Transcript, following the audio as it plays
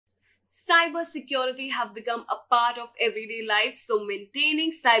Cybersecurity have become a part of everyday life, so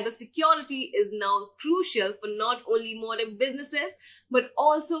maintaining cybersecurity is now crucial for not only modern businesses but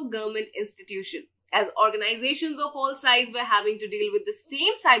also government institutions. As organizations of all sizes were having to deal with the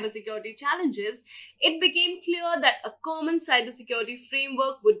same cybersecurity challenges, it became clear that a common cybersecurity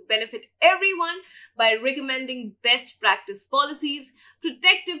framework would benefit everyone by recommending best practice policies,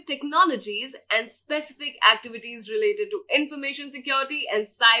 protective technologies, and specific activities related to information security and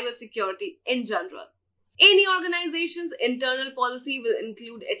cybersecurity in general. Any organization's internal policy will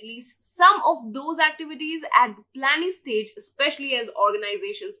include at least some of those activities at the planning stage, especially as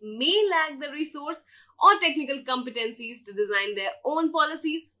organizations may lack the resource or technical competencies to design their own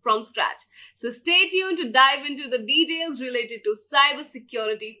policies from scratch. So stay tuned to dive into the details related to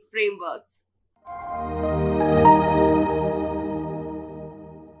cybersecurity frameworks.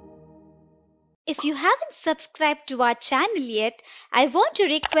 If you haven't subscribed to our channel yet, I want to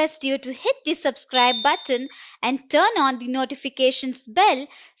request you to hit the subscribe button and turn on the notifications bell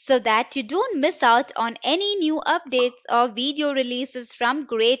so that you don't miss out on any new updates or video releases from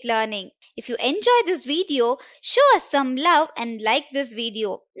Great Learning. If you enjoy this video, show us some love and like this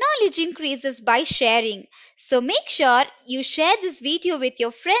video. Knowledge increases by sharing. So make sure you share this video with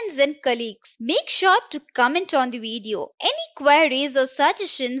your friends and colleagues. Make sure to comment on the video. Any queries or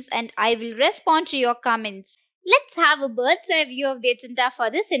suggestions and I will respond to your comments. Let's have a bird's eye view of the agenda for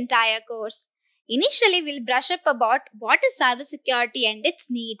this entire course. Initially, we'll brush up about what is cybersecurity and its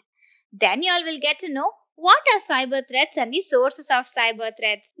need. Then you all will get to know what are cyber threats and the sources of cyber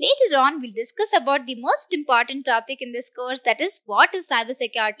threats. Later on, we'll discuss about the most important topic in this course, that is what is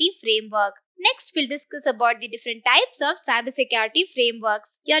cybersecurity framework. Next, we'll discuss about the different types of cybersecurity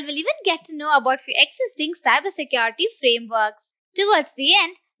frameworks. You all will even get to know about few existing cybersecurity frameworks. Towards the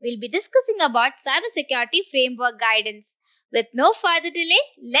end, we'll be discussing about cybersecurity framework guidance. With no further delay,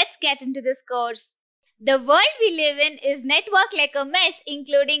 let's get into this course. The world we live in is networked like a mesh,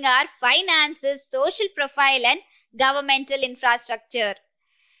 including our finances, social profile, and governmental infrastructure.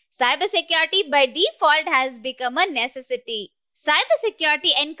 Cybersecurity by default has become a necessity.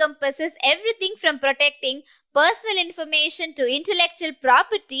 Cybersecurity encompasses everything from protecting personal information to intellectual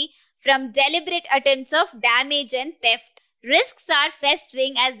property, from deliberate attempts of damage and theft. Risks are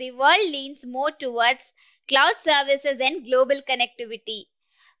festering as the world leans more towards cloud services and global connectivity.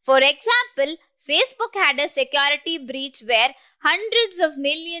 For example, Facebook had a security breach where hundreds of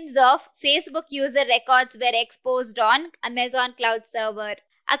millions of Facebook user records were exposed on Amazon Cloud Server.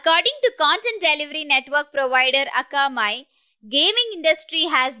 According to content delivery network provider Akamai, gaming industry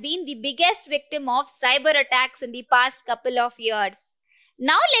has been the biggest victim of cyber attacks in the past couple of years.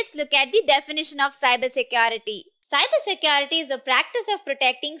 Now let's look at the definition of cybersecurity. Cybersecurity is a practice of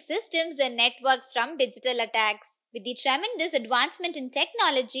protecting systems and networks from digital attacks. With the tremendous advancement in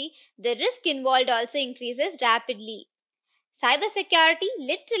technology, the risk involved also increases rapidly. Cybersecurity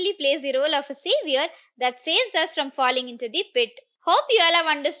literally plays the role of a savior that saves us from falling into the pit. Hope you all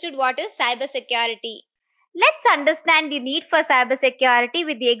have understood what is cybersecurity. Let's understand the need for cybersecurity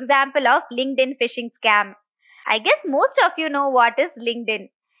with the example of LinkedIn phishing scam. I guess most of you know what is LinkedIn.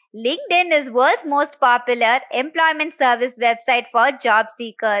 LinkedIn is world's most popular employment service website for job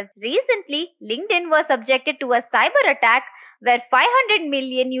seekers. Recently, LinkedIn was subjected to a cyber attack where 500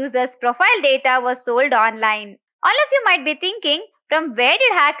 million users' profile data was sold online. All of you might be thinking, from where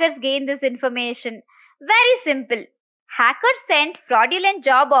did hackers gain this information? Very simple. Hackers sent fraudulent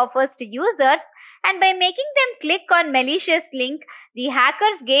job offers to users, and by making them click on malicious link, the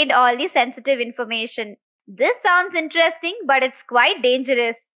hackers gained all the sensitive information. This sounds interesting, but it's quite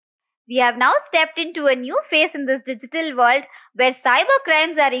dangerous. We have now stepped into a new phase in this digital world where cyber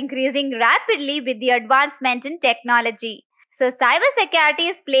crimes are increasing rapidly with the advancement in technology. So cybersecurity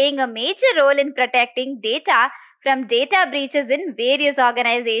is playing a major role in protecting data from data breaches in various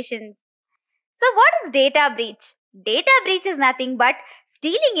organizations. So what is data breach? Data breach is nothing but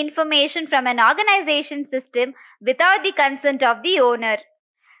stealing information from an organization system without the consent of the owner.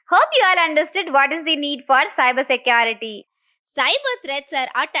 Hope you all understood what is the need for cybersecurity. Cyber threats are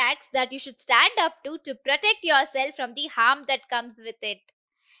attacks that you should stand up to protect yourself from the harm that comes with it.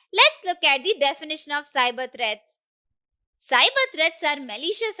 Let's look at the definition of cyber threats. Cyber threats are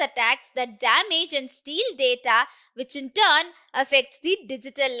malicious attacks that damage and steal data, which in turn affects the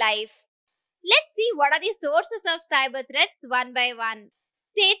digital life. Let's see what are the sources of cyber threats one by one.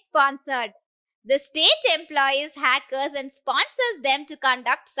 State-sponsored. The state employs hackers and sponsors them to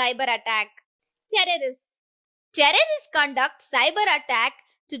conduct cyber attack. Terrorists. Terrorists conduct cyber attack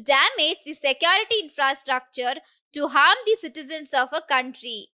to damage the security infrastructure to harm the citizens of a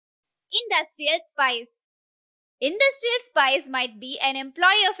country. Industrial spies. Industrial spies might be an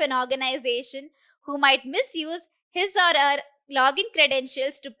employee of an organization who might misuse his or her login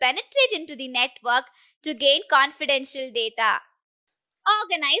credentials to penetrate into the network to gain confidential data.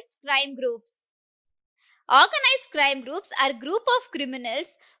 Organized crime groups. Organized crime groups are group of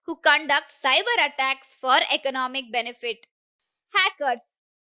criminals who conduct cyber attacks for economic benefit. Hackers.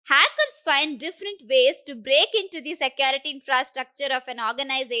 Hackers find different ways to break into the security infrastructure of an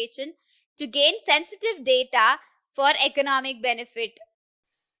organization to gain sensitive data for economic benefit.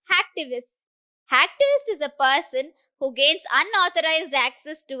 Hacktivist. Hacktivist is a person who gains unauthorized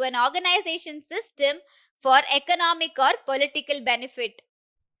access to an organization system for economic or political benefit.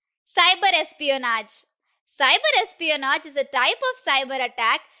 Cyber espionage. Cyber espionage is a type of cyber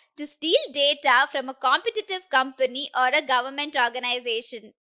attack to steal data from a competitive company or a government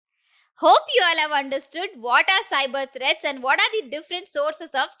organization. Hope you all have understood what are cyber threats and what are the different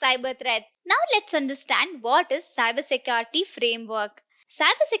sources of cyber threats. Now let's understand what is cybersecurity framework.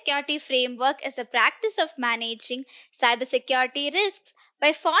 Cybersecurity framework is a practice of managing cybersecurity risks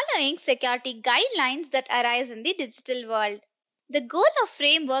by following security guidelines that arise in the digital world. The goal of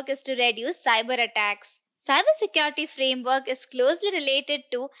framework is to reduce cyber attacks. Cybersecurity framework is closely related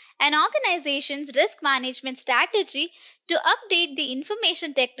to an organization's risk management strategy to update the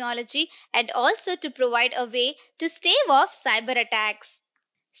information technology and also to provide a way to stave off cyber attacks.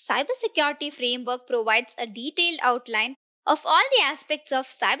 Cybersecurity framework provides a detailed outline of all the aspects of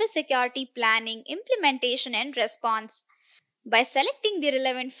cybersecurity planning, implementation, and response. By selecting the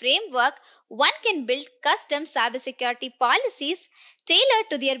relevant framework, one can build custom cybersecurity policies tailored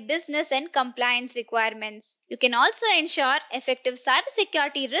to their business and compliance requirements. You can also ensure effective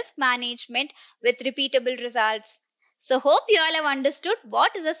cybersecurity risk management with repeatable results. So, hope you all have understood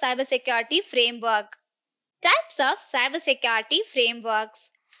what is a cybersecurity framework. Types of cybersecurity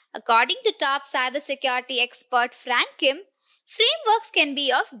frameworks. According to top cybersecurity expert Frank Kim, frameworks can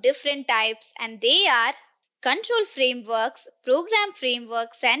be of different types and they are control frameworks, program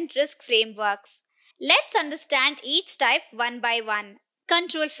frameworks, and risk frameworks. Let's understand each type one by one.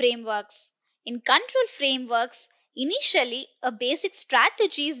 Control frameworks. In control frameworks, initially a basic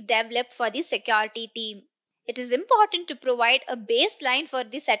strategy is developed for the security team. It is important to provide a baseline for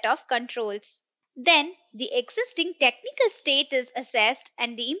the set of controls. Then, the existing technical state is assessed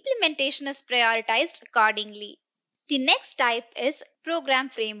and the implementation is prioritized accordingly. The next type is program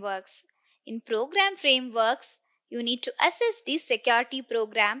frameworks. In program frameworks, you need to assess the security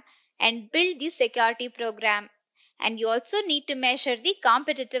program and build the security program. And you also need to measure the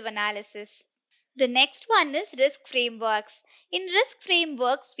competitive analysis. The next one is risk frameworks. In risk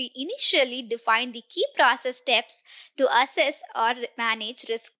frameworks, we initially define the key process steps to assess or manage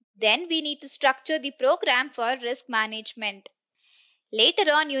risk. Then we need to structure the program for risk management. Later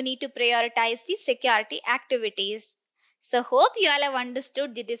on, you need to prioritize the security activities. So, hope you all have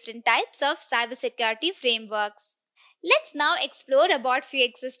understood the different types of cybersecurity frameworks. Let's now explore about few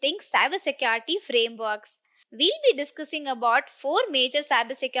existing cybersecurity frameworks. We'll be discussing about four major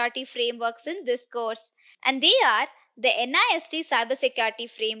cybersecurity frameworks in this course, and they are the NIST Cybersecurity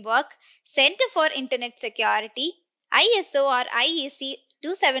Framework, Center for Internet Security, ISO or IEC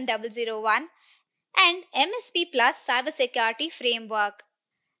 27001, and MSP Plus Cybersecurity Framework.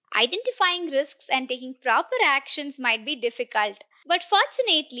 Identifying risks and taking proper actions might be difficult, but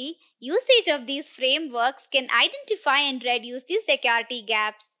fortunately, usage of these frameworks can identify and reduce the security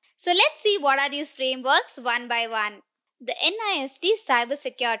gaps. So let's see what are these frameworks one by one. The NIST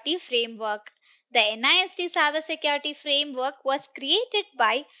Cybersecurity Framework. The NIST Cybersecurity Framework was created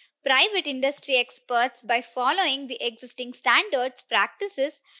by private industry experts by following the existing standards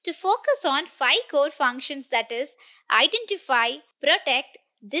practices to focus on five core functions, that is, identify, protect,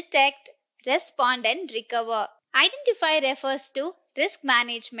 detect, respond, and recover. Identify refers to risk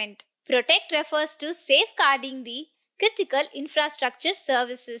management. Protect refers to safeguarding the critical infrastructure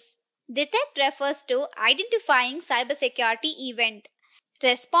services. Detect refers to identifying cybersecurity event.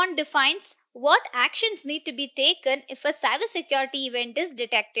 Respond defines what actions need to be taken if a cybersecurity event is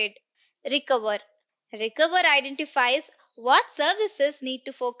detected. Recover. Recover identifies what services need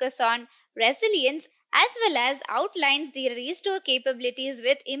to focus on resilience as well as outlines the restore capabilities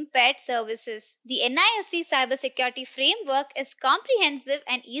with impaired services. The NIST cybersecurity framework is comprehensive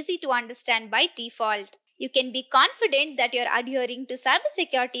and easy to understand by default. You can be confident that you're adhering to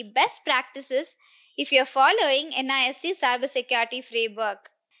cybersecurity best practices if you're following NIST cybersecurity framework.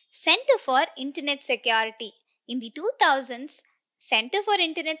 Center for Internet Security. In the 2000s, Center for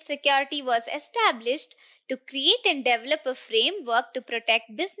Internet Security was established to create and develop a framework to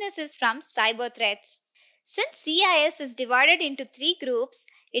protect businesses from cyber threats. Since CIS is divided into three groups,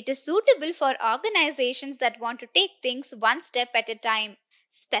 it is suitable for organizations that want to take things one step at a time,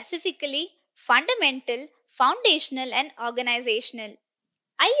 specifically fundamental, foundational, and organizational.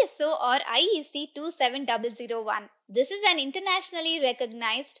 ISO or IEC 27001. This is an internationally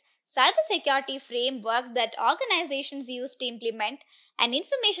recognized cybersecurity framework that organizations use to implement an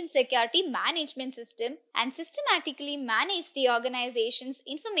information security management system and systematically manage the organization's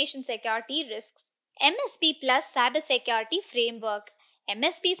information security risks. MSP Plus Cybersecurity Framework.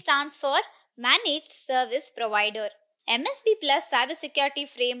 MSP stands for Managed Service Provider. MSP Plus Cybersecurity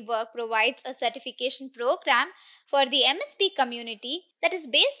Framework provides a certification program for the MSP community that is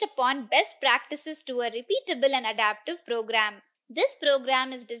based upon best practices to a repeatable and adaptive program. This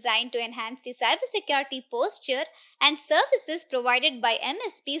program is designed to enhance the cybersecurity posture and services provided by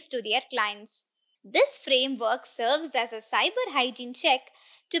MSPs to their clients. This framework serves as a cyber hygiene check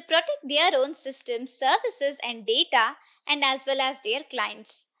to protect their own systems, services, and data, and as well as their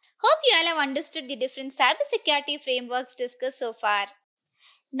clients. Hope you all have understood the different cybersecurity frameworks discussed so far.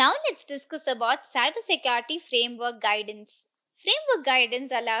 Now let's discuss about cybersecurity framework guidance. Framework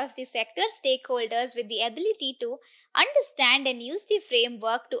guidance allows the sector stakeholders with the ability to understand and use the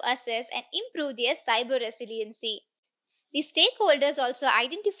framework to assess and improve their cyber resiliency. The stakeholders also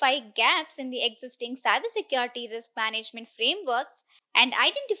identify gaps in the existing cybersecurity risk management frameworks and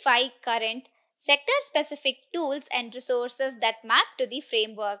identify current sector specific tools and resources that map to the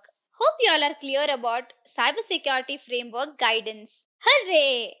framework. Hope you all are clear about cybersecurity framework guidance.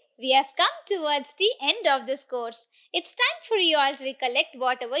 Hooray! We have come towards the end of this course. It's time for you all to recollect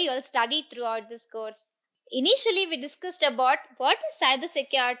whatever you all studied throughout this course. Initially, we discussed about what is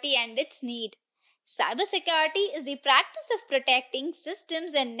cybersecurity and its need. Cybersecurity is the practice of protecting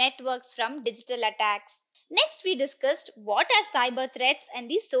systems and networks from digital attacks. Next, we discussed what are cyber threats and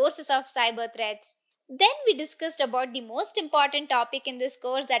the sources of cyber threats. Then we discussed about the most important topic in this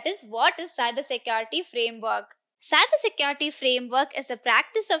course, that is what is cybersecurity framework. Cybersecurity framework is a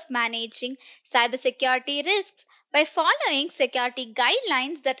practice of managing cybersecurity risks by following security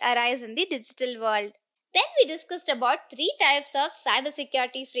guidelines that arise in the digital world. Then we discussed about three types of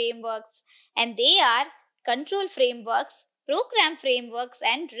cybersecurity frameworks, and they are control frameworks, program frameworks,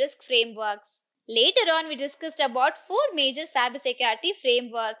 and risk frameworks. Later on, we discussed about four major cybersecurity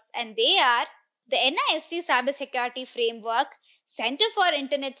frameworks, and they are the NIST Cybersecurity Framework, Center for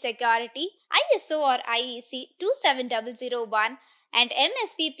Internet Security, ISO or IEC 27001, and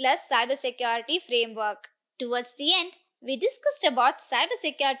MSP Plus Cybersecurity Framework. Towards the end, we discussed about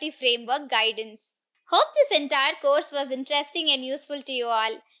cybersecurity framework guidance. Hope this entire course was interesting and useful to you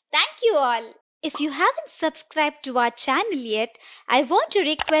all. Thank you all. If you haven't subscribed to our channel yet, I want to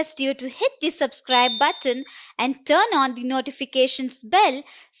request you to hit the subscribe button and turn on the notifications bell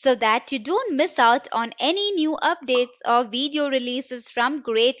so that you don't miss out on any new updates or video releases from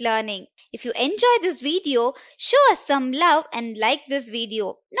Great Learning. If you enjoy this video, show us some love and like this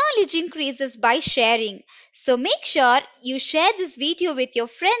video. Knowledge increases by sharing. So make sure you share this video with your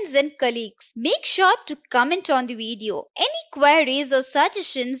friends and colleagues. Make sure to comment on the video. Any queries or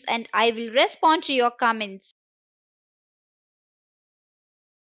suggestions and I will respond to your comments.